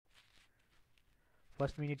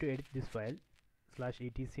first we need to edit this file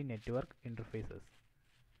 /etc network interfaces.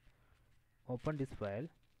 Open this file,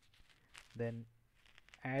 then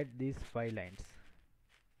add these 5 lines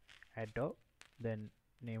at top, then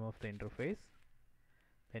name of the interface,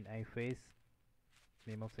 then iface,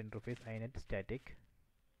 name of the interface inet static,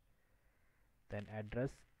 then address,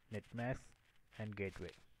 netmask and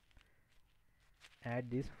gateway. Add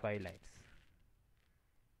these 5 lines.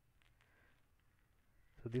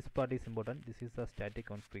 So this part is important. This is the static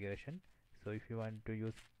configuration. So if you want to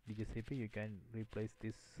use DHCP, you can replace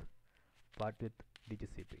this part with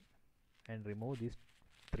DHCP and remove these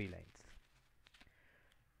 3 lines.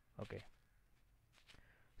 Okay.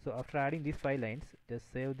 So after adding these 5 lines,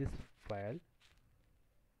 just save this file.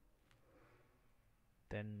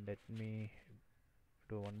 Then let me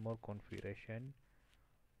do one more configuration.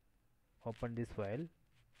 Open this file,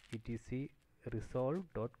 etc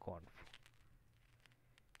resolve.conf.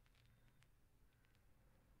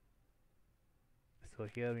 So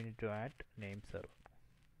here we need to add name server.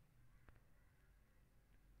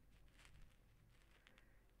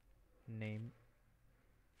 Name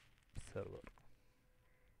server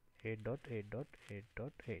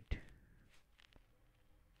 8.8.8.8.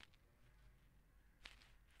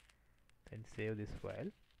 Then save this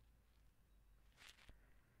file.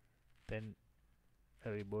 Then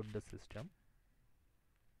reboot the system.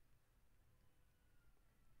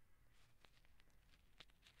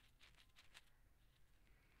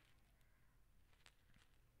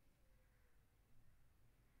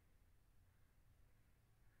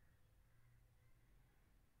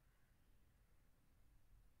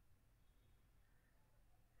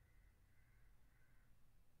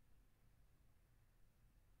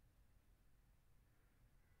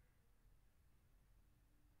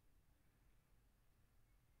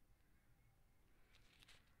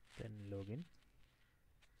 Then login.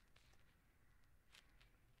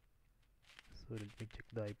 So let me check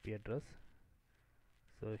the IP address.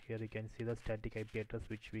 So here you can see the static IP address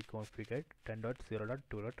which we configured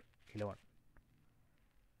 10.0.2.11.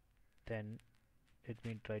 Then let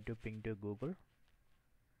me try to ping to Google.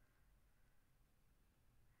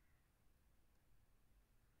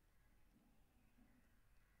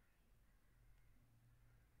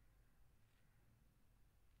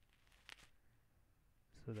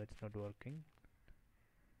 So that's not working.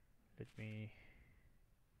 Let me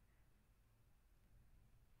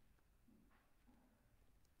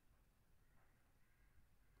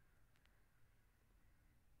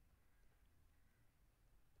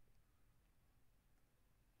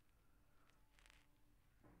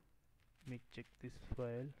check this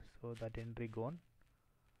file. So that entry gone.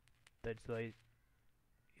 That's why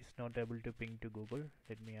it's not able to ping to Google.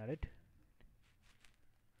 Let me add it.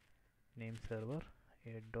 Name server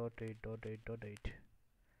 8.8.8.8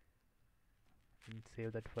 and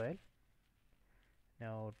save that file.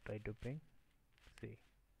 Now try to ping. See.